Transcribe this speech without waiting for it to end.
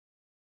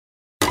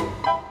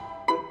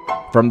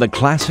From the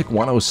Classic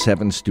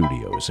 107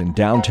 studios in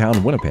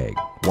downtown Winnipeg,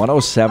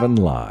 107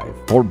 Live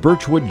for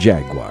Birchwood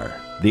Jaguar,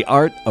 the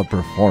art of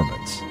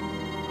performance.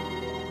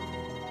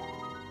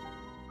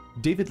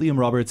 David Liam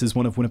Roberts is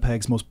one of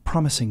Winnipeg's most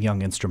promising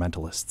young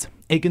instrumentalists.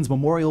 Aiken's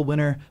Memorial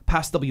winner,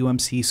 past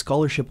WMC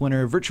scholarship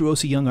winner,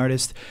 virtuoso young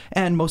artist,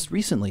 and most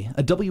recently,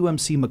 a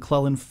WMC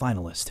McLellan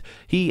finalist.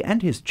 He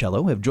and his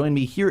cello have joined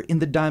me here in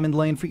the Diamond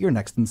Lane for your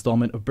next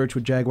installment of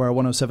Birchwood Jaguar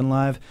 107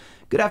 Live.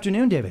 Good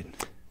afternoon, David.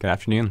 Good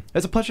afternoon.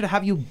 It's a pleasure to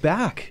have you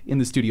back in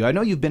the studio. I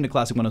know you've been to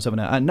Classic 107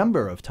 a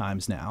number of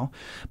times now,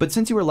 but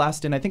since you were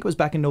last in, I think it was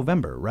back in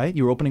November, right?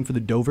 You were opening for the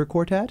Dover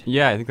Quartet?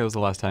 Yeah, I think that was the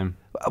last time.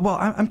 Well,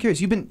 I'm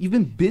curious. You've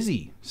been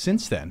busy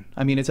since then.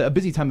 I mean, it's a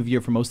busy time of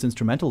year for most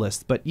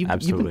instrumentalists, but you've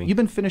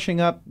been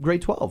finishing up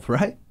grade 12,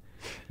 right?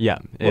 Yeah,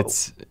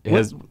 what's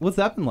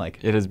that been like?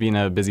 It has been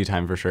a busy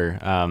time for sure.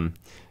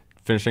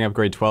 Finishing up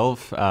grade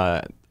 12,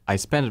 I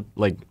spent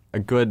like a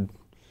good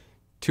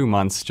 2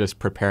 months just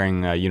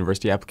preparing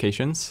university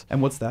applications.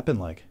 And what's that been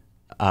like?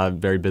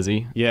 Very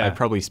busy. Yeah. I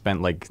probably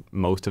spent like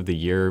most of the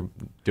year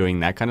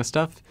doing that kind of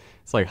stuff.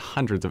 It's like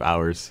hundreds of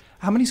hours.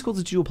 How many schools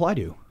did you apply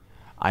to?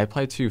 I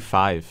applied to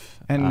 5.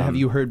 And have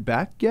you heard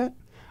back yet?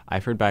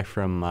 I've heard back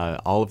from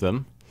all of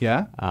them.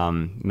 Yeah?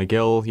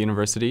 McGill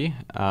University,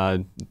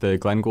 the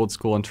Glenn Gould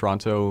School in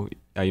Toronto,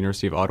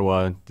 University of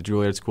Ottawa, the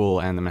Juilliard School,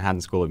 and the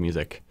Manhattan School of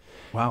Music.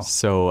 Wow.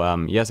 So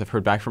yes, I've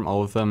heard back from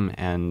all of them,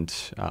 and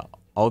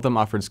all of them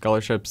offered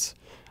scholarships.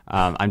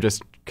 I'm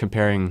just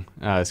comparing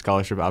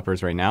scholarship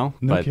offers right now.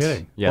 No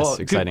kidding. Yes, well,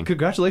 exciting.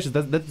 Congratulations.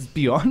 That's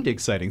beyond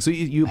exciting. So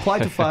you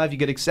applied to 5, you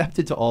get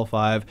accepted to all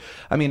 5.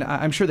 I mean,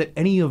 I'm sure that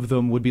any of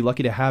them would be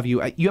lucky to have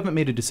you. You haven't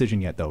made a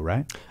decision yet, though,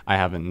 right? I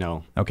haven't,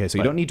 no. Okay, so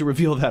you don't need to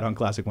reveal that on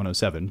Classic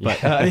 107.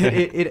 But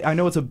I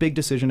know it's a big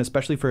decision,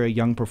 especially for a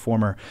young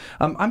performer.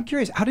 I'm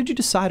curious, how did you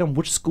decide on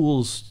which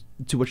schools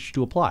to which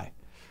to apply?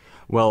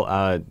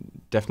 Well,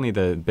 definitely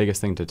the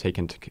biggest thing to take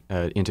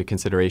into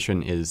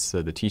consideration is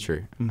the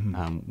teacher,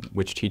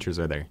 which teachers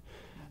are there.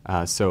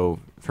 So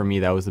for me,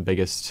 that was the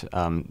biggest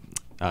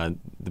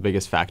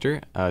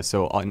factor.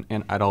 So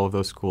at all of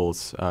those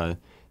schools,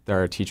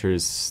 there are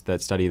teachers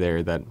that study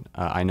there that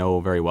I know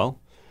very well.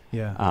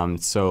 Yeah.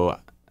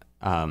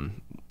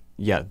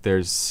 Yeah,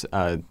 there's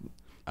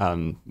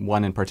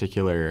one in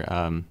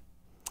particular,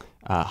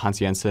 Hans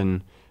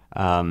Jensen,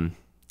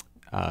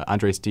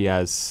 Andres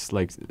Diaz,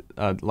 like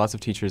lots of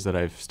teachers that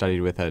I've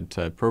studied with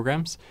at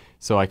programs.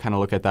 So I kind of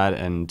look at that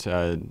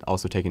and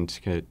also take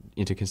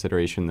into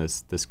consideration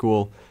the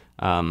school,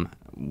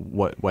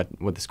 what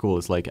the school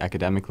is like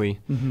academically,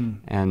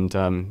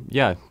 and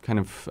yeah, kind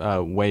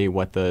of weigh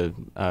what the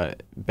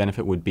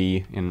benefit would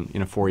be in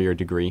a 4-year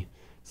degree.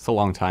 It's a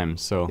long time,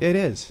 so it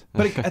is.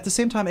 But at the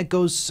same time, it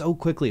goes so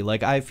quickly.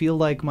 Like I feel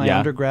like my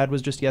undergrad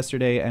was just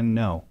yesterday, and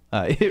no,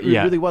 it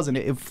really wasn't.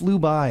 It flew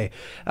by.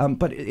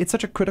 But it's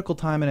such a critical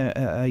time in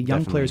a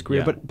young player's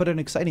career, but an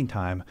exciting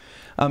time.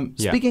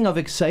 Speaking of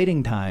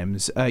exciting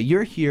times,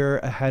 you're here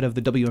ahead of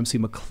the WMC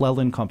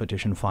McLellan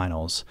Competition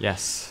finals.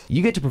 Yes,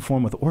 you get to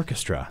perform with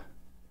orchestra.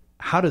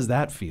 How does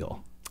that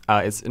feel?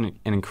 It's an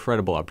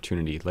incredible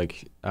opportunity.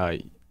 Like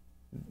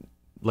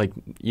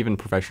even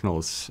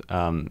professionals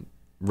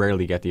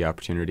rarely get the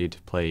opportunity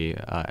to play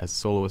as a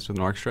soloist with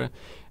an orchestra.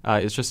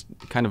 It's just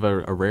kind of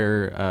a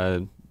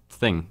rare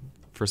thing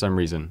for some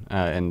reason.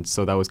 And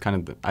so that was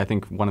kind of, I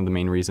think, one of the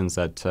main reasons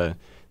that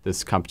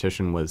this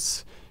competition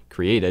was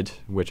created,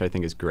 which I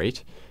think is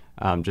great,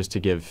 just to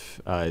give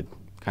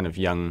kind of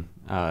young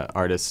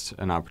artists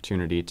an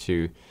opportunity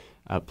to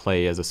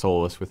play as a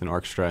soloist with an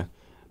orchestra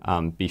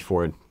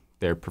before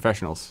they're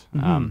professionals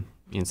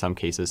in some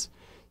cases.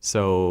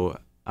 So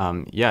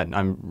yeah,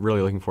 I'm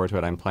really looking forward to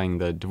it. I'm playing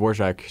the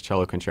Dvorak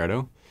Cello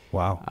Concerto.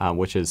 Wow.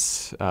 Which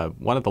is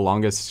one of the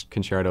longest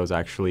concertos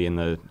actually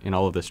in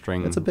all of the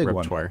string It's a big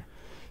repertoire.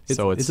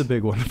 One. It's a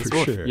big one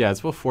for sure. Yeah, it's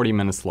about 40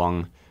 minutes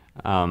long.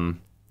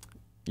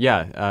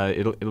 Yeah,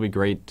 it'll be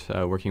great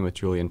working with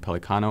Julian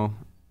Pellicano.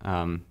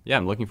 Yeah,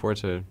 I'm looking forward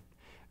to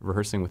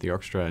rehearsing with the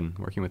orchestra and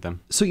working with them.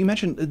 So you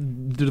mentioned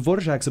the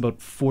Dvorak's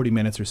about 40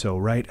 minutes or so,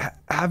 right?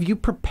 Have you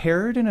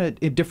prepared in a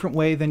different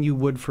way than you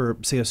would for,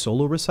 say, a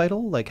solo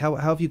recital? Like, how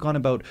have you gone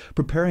about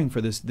preparing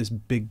for this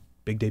big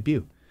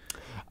debut?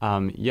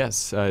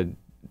 Yes,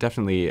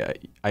 definitely.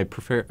 I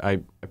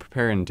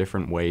prepare in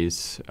different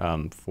ways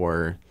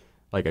for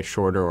like a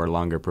shorter or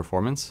longer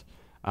performance.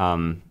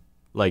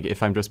 Like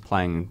if I'm just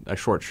playing a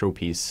short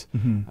showpiece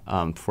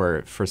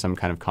for some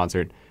kind of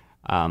concert,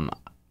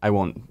 I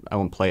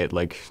won't play it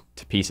like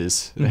to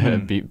pieces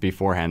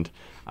beforehand,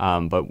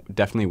 but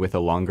definitely with a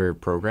longer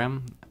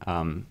program,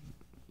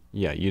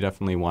 yeah, you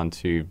definitely want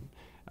to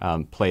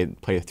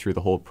play through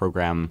the whole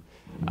program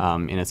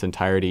in its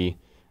entirety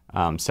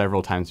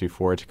several times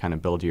before to kind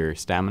of build your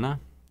stamina.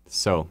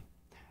 So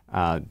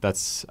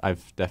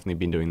I've definitely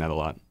been doing that a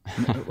lot.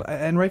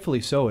 And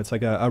rightfully so. It's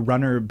like a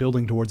runner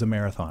building towards a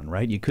marathon,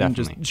 right? You couldn't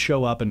Definitely. just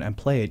show up and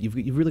play it.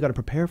 You've really got to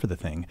prepare for the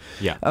thing.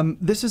 Yeah.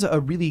 This is a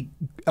really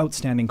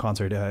outstanding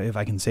concert, if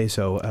I can say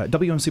so.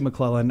 WMC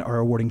McLellan are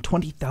awarding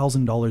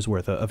 $20,000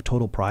 worth of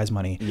total prize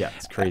money. Yeah,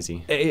 it's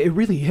crazy. It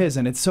really is,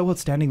 and it's so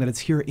outstanding that it's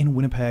here in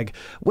Winnipeg.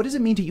 What does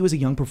it mean to you as a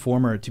young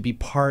performer to be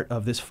part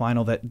of this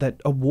final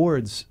that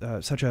awards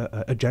such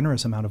a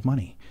generous amount of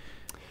money?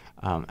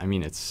 I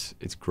mean, it's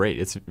great.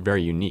 It's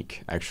very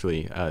unique,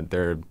 actually.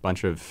 There are a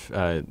bunch of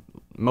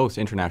most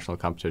international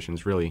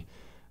competitions, really,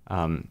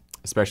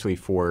 especially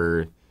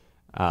for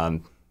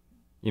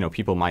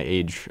people my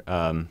age.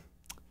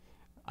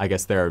 I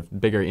guess there are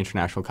bigger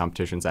international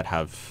competitions that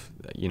have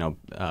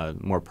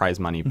more prize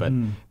money, but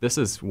this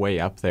is way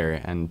up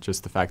there. And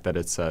just the fact that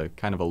it's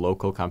kind of a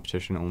local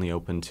competition, only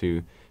open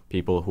to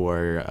people who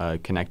are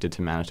connected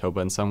to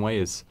Manitoba in some way,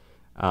 is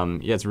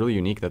it's really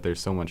unique that there's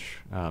so much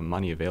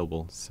money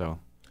available. So,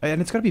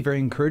 and it's got to be very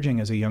encouraging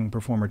as a young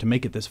performer to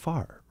make it this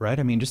far, right?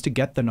 I mean, just to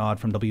get the nod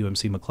from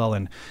WMC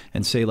McLellan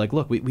and say, like,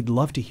 look, we'd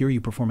love to hear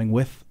you performing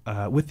with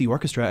the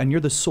orchestra, and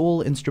you're the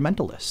sole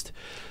instrumentalist.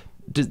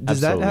 Does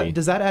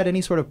that add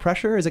any sort of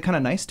pressure? Is it kind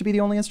of nice to be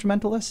the only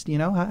instrumentalist?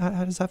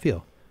 How does that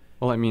feel?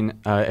 Well, I mean,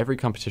 every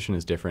competition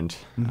is different.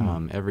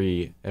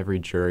 Every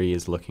jury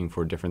is looking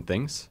for different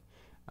things.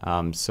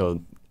 It's a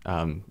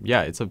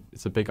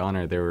big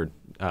honor.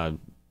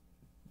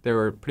 There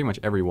were pretty much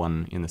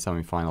everyone in the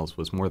semifinals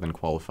was more than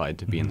qualified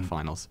to be in the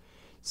finals.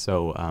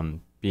 So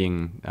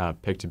being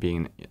picked to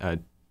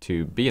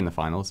be in the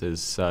finals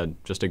is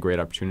just a great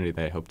opportunity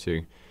that I hope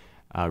to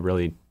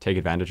really take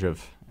advantage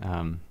of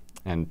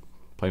and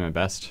play my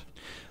best.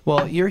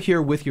 Well, you're here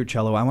with your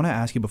cello. I want to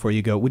ask you before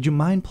you go, would you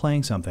mind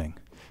playing something?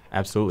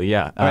 Absolutely,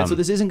 yeah. All right, so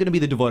this isn't going to be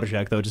the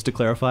Dvorak, though, just to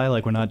clarify.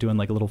 Like, we're not doing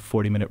like a little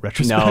 40-minute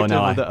retrospective.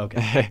 No,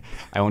 okay.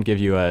 I won't give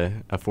you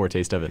a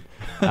foretaste of it.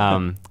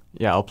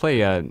 I'll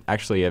play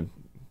actually a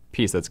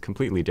piece that's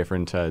completely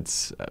different.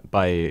 It's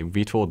by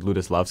Witold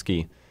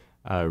Lutoslawski,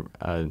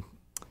 a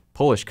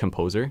Polish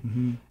composer,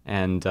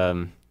 and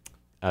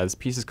this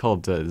piece is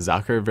called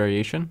Zacher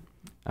Variation.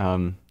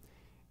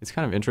 It's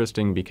kind of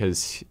interesting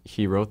because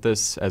he wrote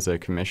this as a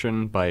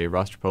commission by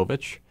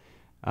Rostropovich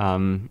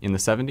in the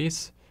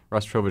 70s.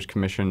 Rostropovich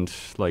commissioned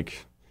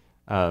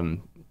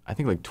I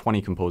think like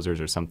 20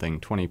 composers or something,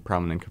 20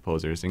 prominent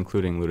composers,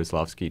 including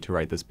Lutoslawski, to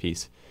write this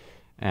piece.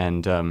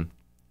 And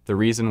the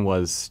reason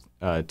was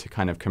to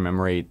kind of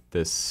commemorate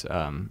this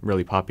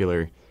really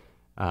popular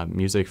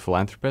music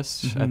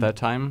philanthropist at that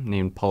time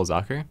named Paul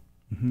Zacher.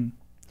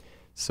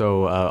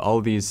 So all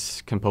of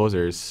these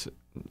composers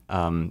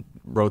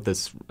wrote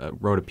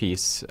a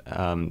piece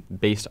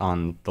based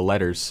on the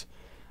letters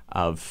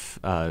of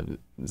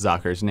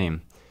Zacher's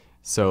name.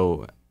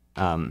 So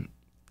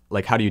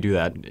how do you do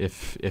that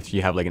if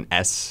you have like an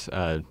S,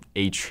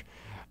 H,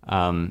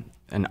 an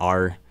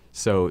R?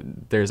 So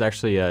there's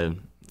actually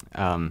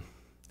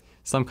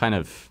some kind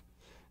of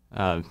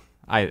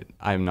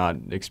I'm not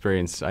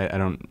experienced. I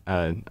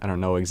don't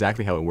know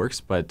exactly how it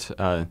works, but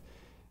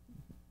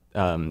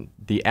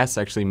the S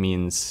actually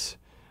means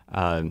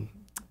an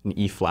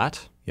E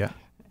flat. Yeah.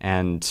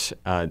 And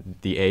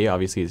the A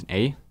obviously is an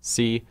A,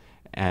 C,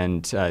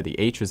 and the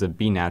H is a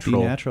B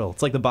natural. B natural.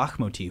 It's like the Bach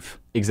motif.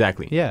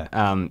 Exactly.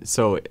 Yeah.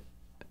 So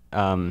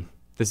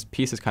this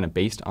piece is kind of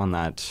based on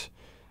that.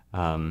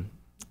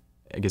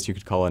 I guess you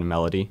could call it a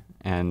melody,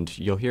 and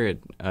you'll hear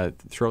it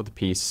throughout the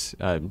piece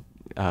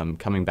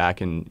coming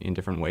back in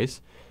different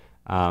ways.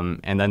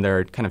 And then there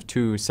are kind of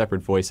two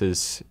separate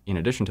voices in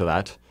addition to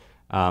that.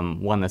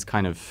 One that's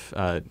kind of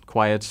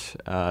quiet,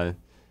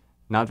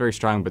 not very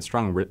strong, but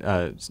strong.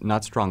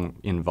 Not strong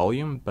in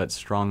volume, but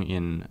strong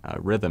in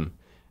rhythm.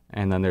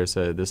 And then there's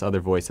this other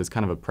voice that's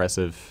kind of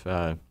oppressive,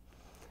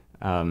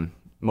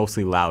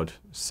 mostly loud.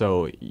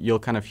 So you'll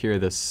kind of hear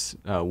this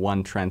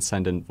one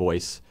transcendent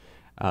voice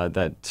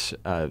that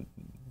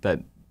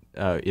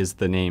is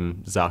the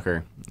name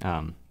Zacher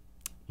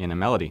in a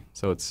melody.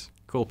 So it's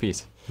a cool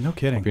piece. No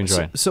kidding. Hope you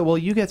enjoy it. So while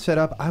you get set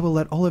up, I will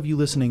let all of you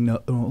listening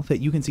know that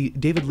you can see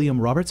David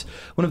Liam Roberts,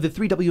 one of the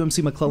 3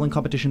 WMC McLellan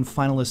Competition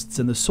finalists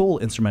and the sole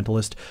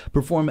instrumentalist,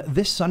 perform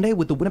this Sunday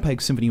with the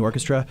Winnipeg Symphony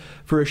Orchestra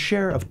for a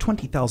share of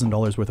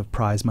 $20,000 worth of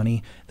prize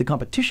money. The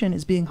competition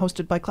is being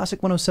hosted by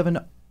Classic 107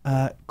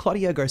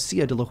 Claudia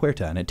Garcia de la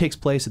Huerta, and it takes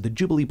place at the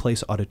Jubilee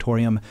Place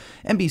Auditorium,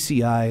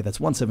 MBCI,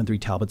 that's 173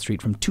 Talbot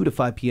Street, from 2 to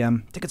 5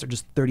 p.m. Tickets are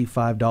just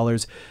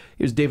 $35.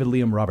 Here's David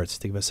Liam Roberts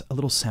to give us a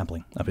little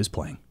sampling of his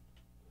playing.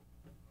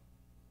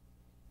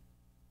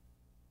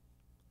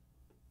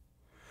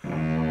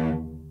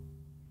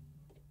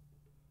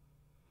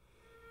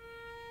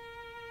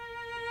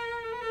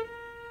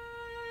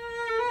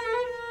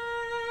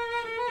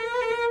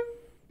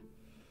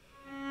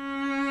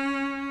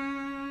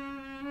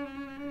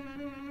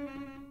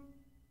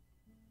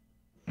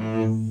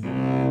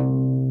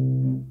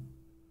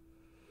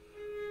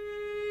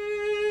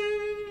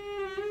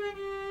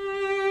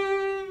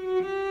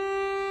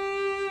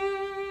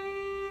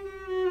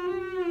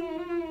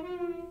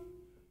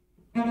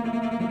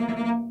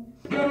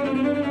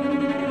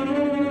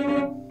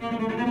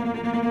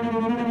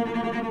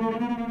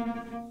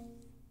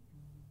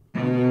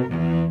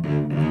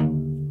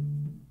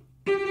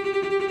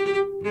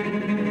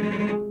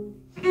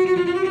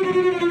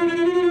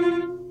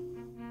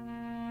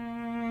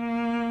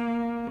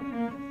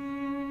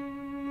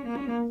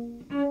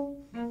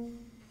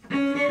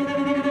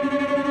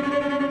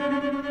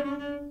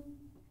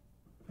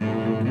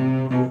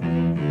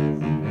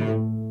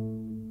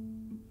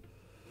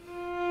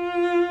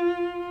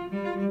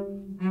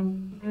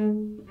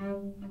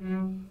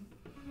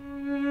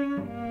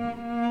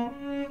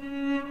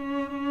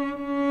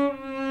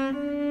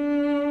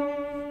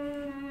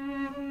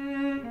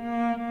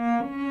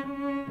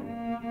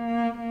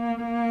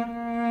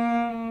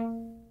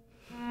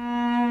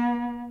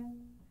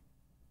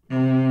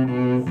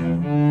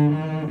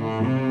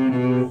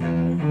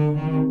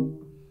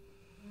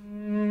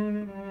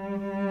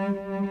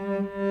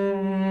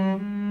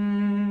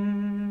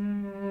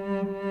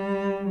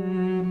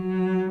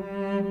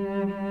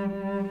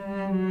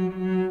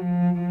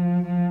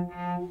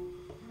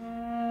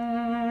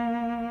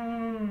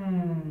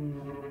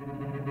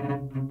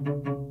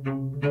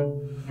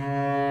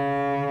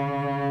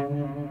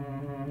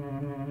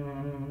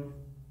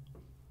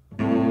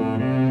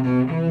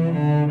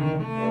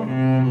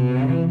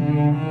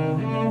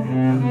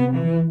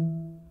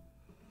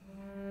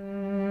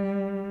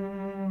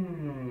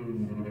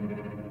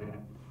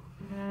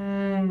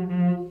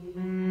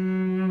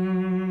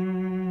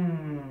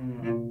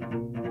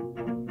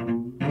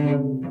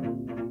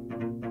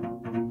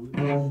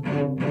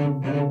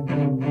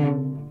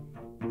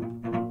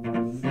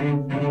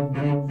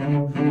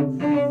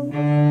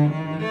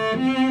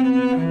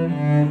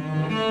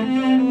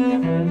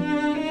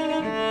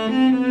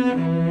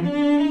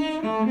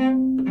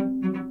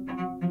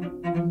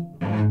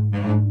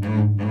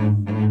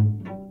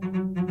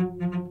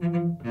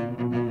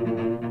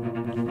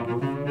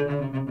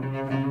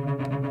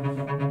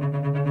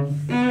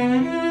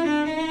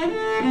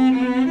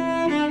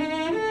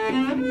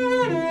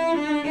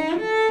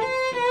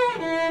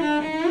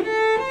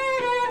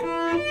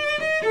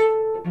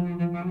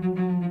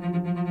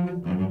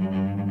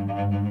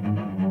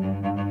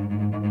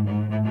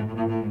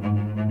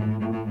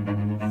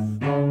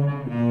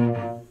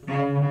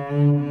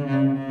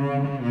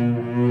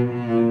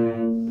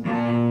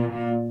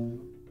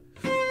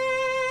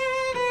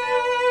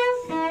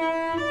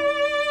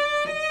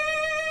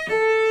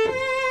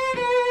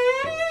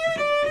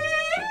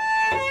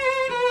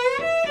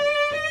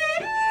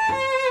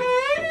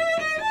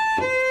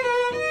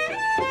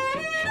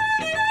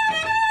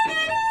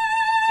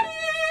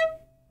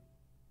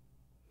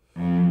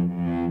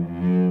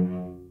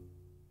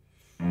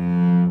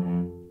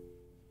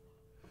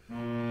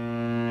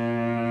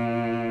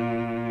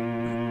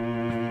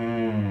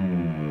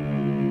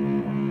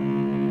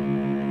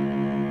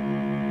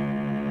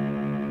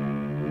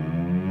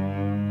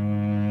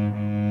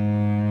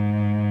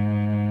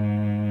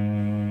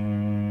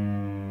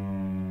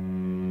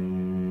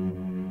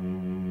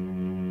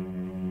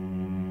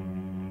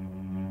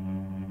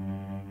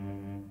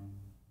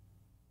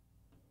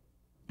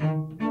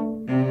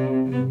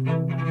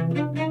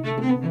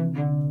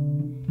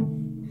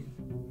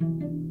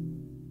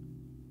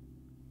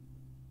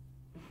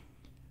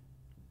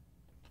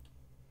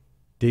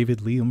 David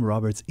Liam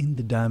Roberts in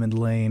the Diamond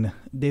Lane.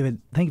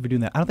 David, thank you for doing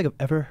that. I don't think I've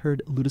ever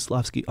heard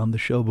Ludoslavsky on the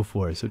show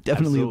before, so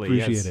definitely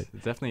appreciate it.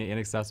 It's definitely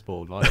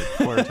inaccessible. A lot of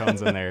quarter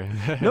tones in there.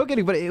 No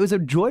kidding, but it was a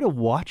joy to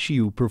watch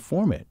you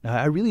perform it.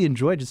 I really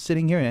enjoyed just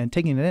sitting here and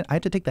taking it in. I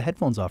had to take the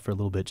headphones off for a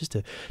little bit just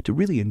to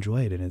really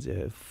enjoy it in its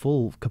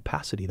full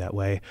capacity that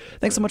way.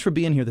 Thanks so much for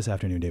being here this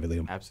afternoon, David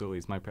Liam. Absolutely.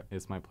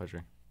 It's my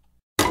pleasure.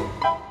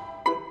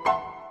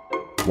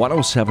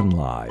 107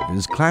 Live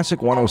is Classic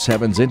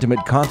 107's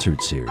intimate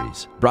concert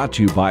series, brought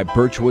to you by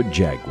Birchwood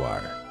Jaguar,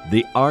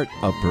 the art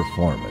of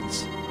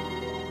performance.